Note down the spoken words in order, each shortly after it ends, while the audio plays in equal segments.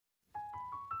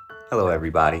Hello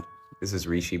everybody, this is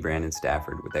Rishi Brandon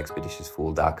Stafford with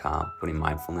ExpeditiousFool.com, putting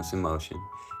mindfulness in motion.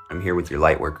 I'm here with your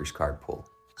Lightworkers card pull,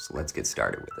 so let's get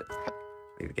started with it.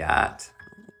 We've got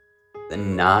the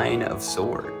 9 of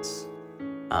Swords.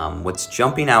 What's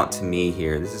jumping out to me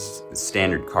here, this is the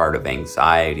standard card of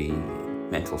anxiety,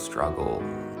 mental struggle,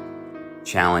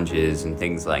 challenges, and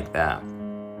things like that.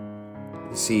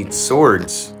 You see,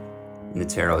 swords in the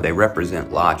tarot, they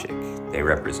represent logic, they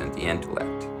represent the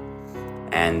intellect.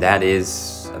 And that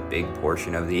is a big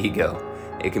portion of the ego.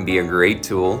 It can be a great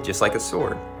tool, just like a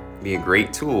sword. It can be a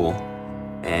great tool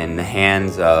in the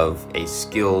hands of a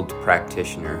skilled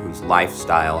practitioner whose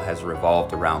lifestyle has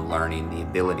revolved around learning the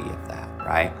ability of that,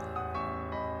 right?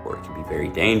 Or it can be very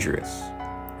dangerous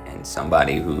in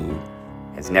somebody who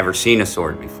has never seen a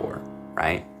sword before,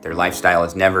 right? Their lifestyle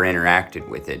has never interacted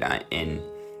with it in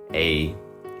a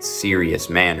serious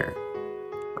manner,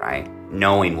 right?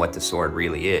 Knowing what the sword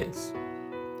really is.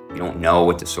 If you don't know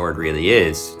what the sword really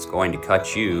is, it's going to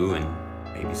cut you and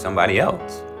maybe somebody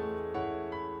else.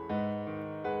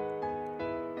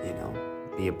 You know,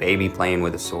 be a baby playing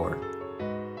with a sword.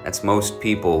 That's most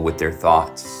people with their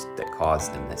thoughts that cause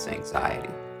them this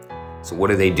anxiety. So what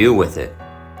do they do with it?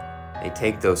 They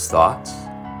take those thoughts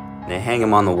and they hang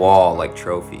them on the wall like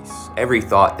trophies. Every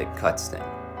thought that cuts them,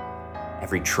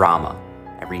 every trauma,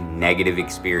 every negative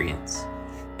experience,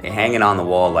 they hang it on the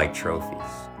wall like trophies.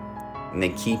 And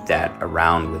they keep that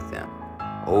around with them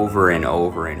over and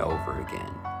over and over again.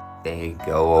 They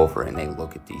go over and they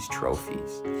look at these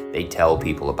trophies. They tell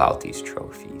people about these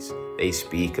trophies. They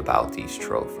speak about these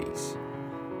trophies.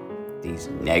 These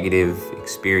negative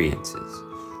experiences.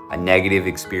 A negative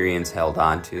experience held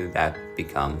onto, that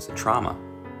becomes a trauma.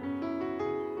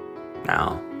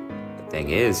 Now, the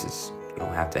thing is you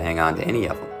don't have to hang on to any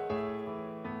of them.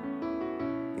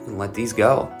 You can let these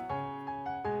go.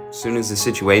 As soon as the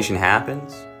situation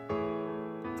happens,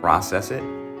 process it,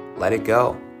 let it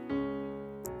go.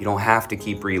 You don't have to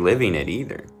keep reliving it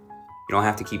either. You don't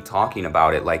have to keep talking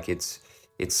about it like it's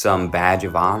some badge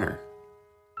of honor.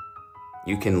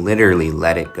 You can literally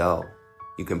let it go.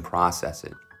 You can process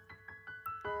it.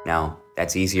 Now,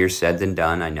 that's easier said than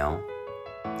done, I know.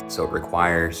 So it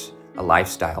requires a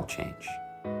lifestyle change.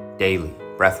 Daily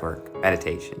breathwork,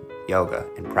 meditation, yoga,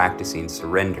 and practicing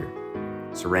surrender.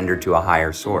 Surrender to a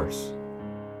higher source.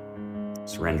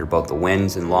 Surrender both the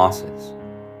wins and losses.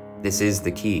 This is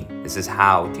the key. This is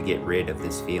how to get rid of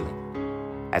this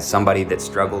feeling. As somebody that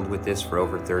struggled with this for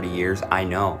over 30 years, I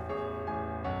know.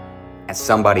 As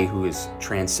somebody who is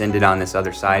transcended on this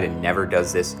other side and never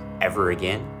does this ever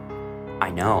again,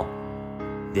 I know.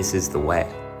 This is the way.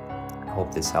 I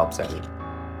hope this helps everyone.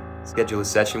 Schedule a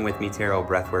session with me, tarot,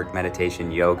 breathwork,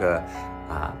 meditation, yoga,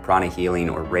 prana healing,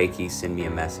 or Reiki. Send me a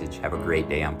message. Have a great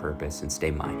day on purpose and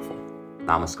stay mindful.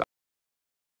 Namaskar.